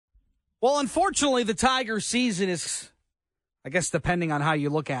Well, unfortunately, the Tigers' season is, I guess, depending on how you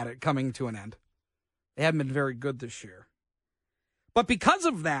look at it, coming to an end. They haven't been very good this year. But because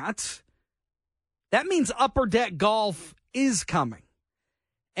of that, that means Upper Deck Golf is coming.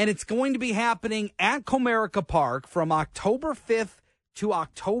 And it's going to be happening at Comerica Park from October 5th to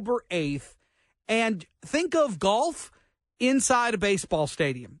October 8th. And think of golf inside a baseball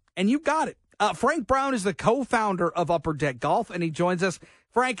stadium. And you got it. Frank Brown is the co-founder of Upper Deck Golf, and he joins us.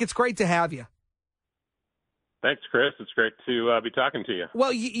 Frank, it's great to have you. Thanks, Chris. It's great to be talking to you.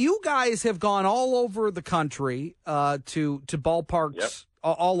 Well, you guys have gone all over the country to ballparks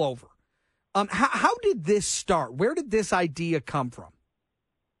all over. How did this start? Where did this idea come from?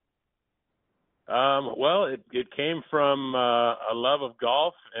 Well, it came from a love of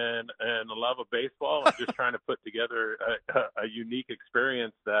golf and a love of baseball, and just trying to put together a unique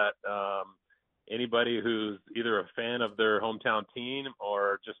experience that anybody who's either a fan of their hometown team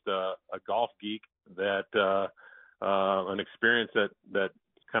or just a golf geek, that an experience that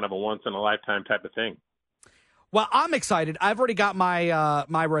kind of a once in a lifetime type of thing. Well, I'm excited. I've already got my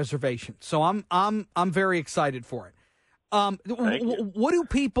my reservation, so I'm very excited for it. What do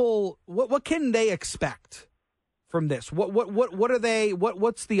people? What can they expect from this? What are they?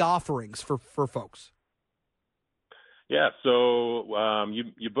 What's the offerings for folks? Yeah, so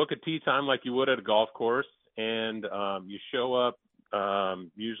you book a tee time like you would at a golf course, and you show up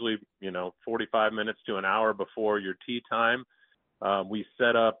usually 45 minutes to an hour before your tee time. We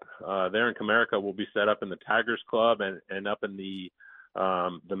set up there in Comerica. We'll be set up in the Tigers Club and up in the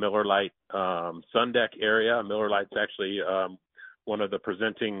Miller Lite Sun Deck area. Miller Lite's actually one of the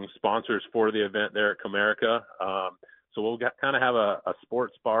presenting sponsors for the event there at Comerica. So we'll kind of have a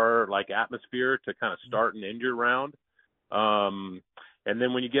sports bar like atmosphere to kind of start and end your round. And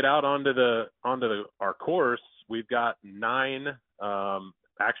then when you get out onto our course, we've got 9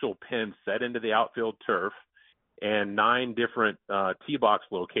 actual pins set into the outfield turf and 9 different tee box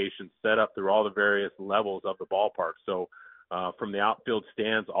locations set up through all the various levels of the ballpark. So from the outfield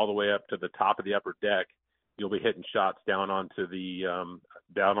stands all the way up to the top of the upper deck, you'll be hitting shots down onto the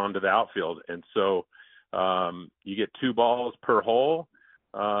outfield. And so you get 2 balls per hole,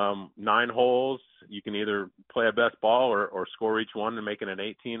 9 holes. You can either play a best ball or score each one and make it an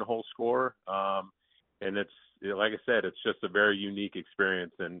 18-hole score. And it's, like I said, it's just a very unique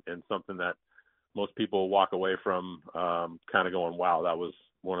experience and something that most people walk away from kind of going, wow, that was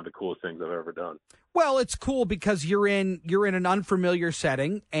one of the coolest things I've ever done. Well, it's cool because you're in an unfamiliar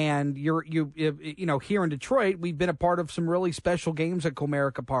setting, and you here in Detroit, we've been a part of some really special games at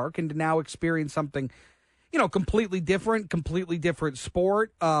Comerica Park, and to now experience something, completely different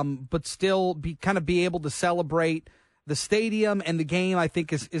sport, but still be able to celebrate the stadium and the game, I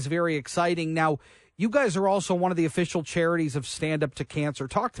think is very exciting. Now, you guys are also one of the official charities of Stand Up to Cancer.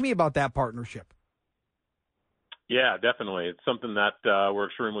 Talk to me about that partnership. Yeah, definitely. It's something that we're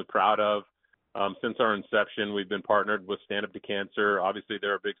extremely proud of. Since our inception, we've been partnered with Stand Up to Cancer. Obviously,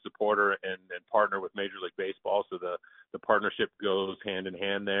 they're a big supporter and partner with Major League Baseball, so the partnership goes hand in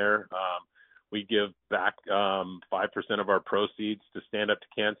hand there. We give back 5% of our proceeds to Stand Up to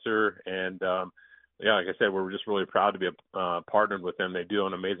Cancer, and like I said, we're just really proud to be partnered with them. They do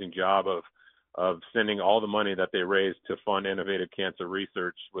an amazing job of sending all the money that they raise to fund innovative cancer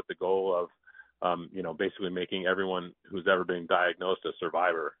research with the goal of basically making everyone who's ever been diagnosed a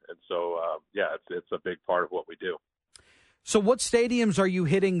survivor. And so, it's a big part of what we do. So what stadiums are you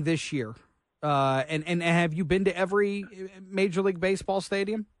hitting this year? And have you been to every Major League Baseball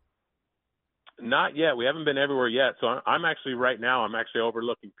stadium? Not yet. We haven't been everywhere yet. So I'm actually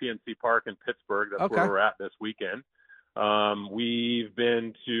overlooking PNC Park in Pittsburgh. That's where we're at this weekend. We've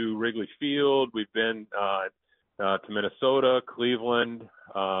been to Wrigley Field. We've been to Minnesota, Cleveland.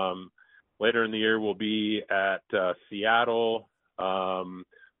 Later in the year, we'll be at Seattle,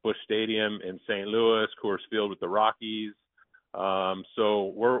 Busch Stadium in St. Louis, Coors Field with the Rockies.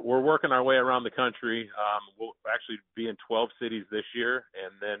 So we're working our way around the country. We'll actually be in 12 cities this year,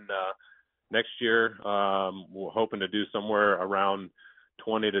 and then next year we're hoping to do somewhere around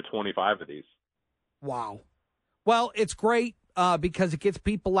 20 to 25 of these. Wow. Well, it's great because it gets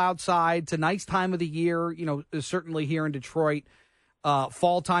people outside. It's a nice time of the year, certainly here in Detroit.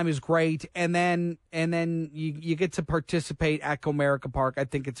 Fall time is great, and then you get to participate at Comerica Park. I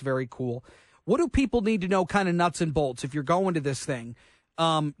think it's very cool. What do people need to know, kind of nuts and bolts, if you're going to this thing?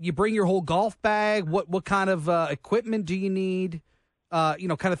 You bring your whole golf bag. What kind of equipment do you need?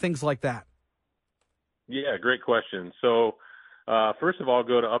 Kind of things like that. Yeah, great question. So first of all,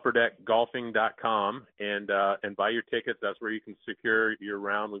 go to upperdeckgolfing.com and buy your tickets. That's where you can secure your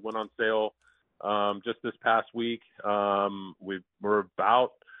round. We went on sale just this past week. We're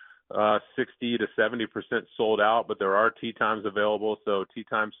about 60 to 70% sold out, but there are tee times available. So tee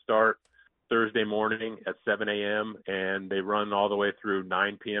times start Thursday morning at 7 a.m. and they run all the way through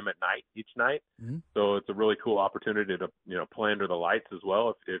 9 p.m. at night each night. Mm-hmm. So it's a really cool opportunity to, play under the lights as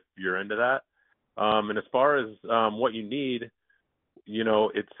well if you're into that. And as far as what you need,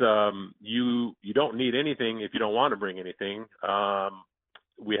 it's you don't need anything if you don't want to bring anything.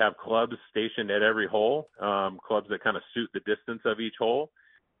 We have clubs stationed at every hole, clubs that kind of suit the distance of each hole.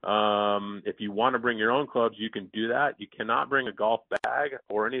 If you want to bring your own clubs, you can do that. You cannot bring a golf bag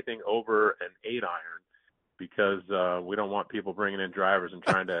or anything over an 8-iron because we don't want people bringing in drivers and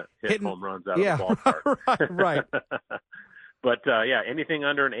trying to hit home runs out of the ballpark. Right. But, anything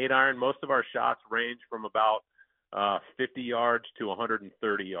under an 8-iron, most of our shots range from about 50 yards to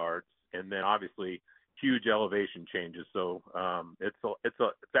 130 yards, and then obviously huge elevation changes. So it's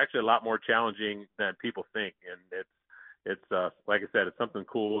actually a lot more challenging than people think, and it's like I said, it's something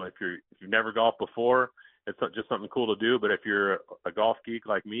cool. If you've never golfed before, it's just something cool to do. But if you're a golf geek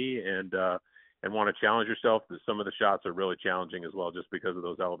like me and want to challenge yourself, some of the shots are really challenging as well, just because of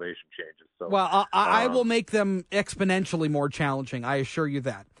those elevation changes. So, well, I will make them exponentially more challenging. I assure you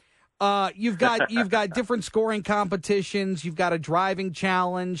that. You've got different scoring competitions. You've got a driving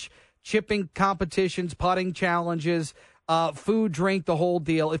challenge, chipping competitions, putting challenges, food, drink, the whole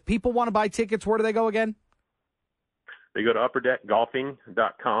deal. If people want to buy tickets, where do they go again? They go to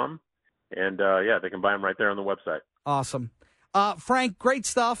upperdeckgolfing.com, and, they can buy them right there on the website. Awesome. Frank, great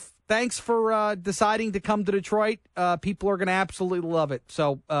stuff. Thanks for deciding to come to Detroit. People are going to absolutely love it.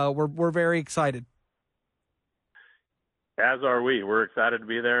 So we're very excited. As are we. We're excited to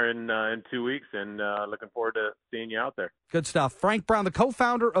be there in 2 weeks, and looking forward to seeing you out there. Good stuff. Frank Brown, the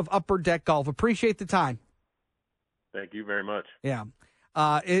co-founder of Upper Deck Golf. Appreciate the time. Thank you very much. Yeah.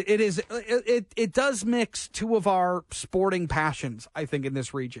 It does mix two of our sporting passions, I think, in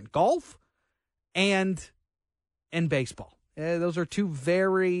this region: golf and baseball. Those are two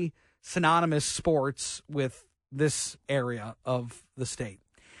very synonymous sports with this area of the state.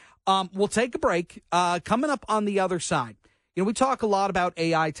 We'll take a break. Coming up on the other side, we talk a lot about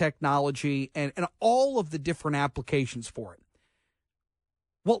AI technology and all of the different applications for it.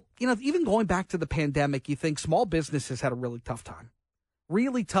 Well, even going back to the pandemic, you think small businesses had a really tough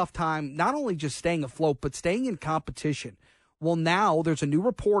time, not only just staying afloat, but staying in competition. Well, now there's a new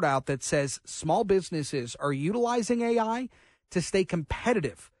report out that says small businesses are utilizing AI to stay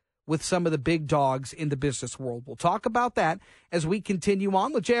competitive with some of the big dogs in the business world. We'll talk about that as we continue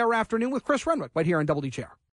on with JR Afternoon with Chris Renwick right here on WJR.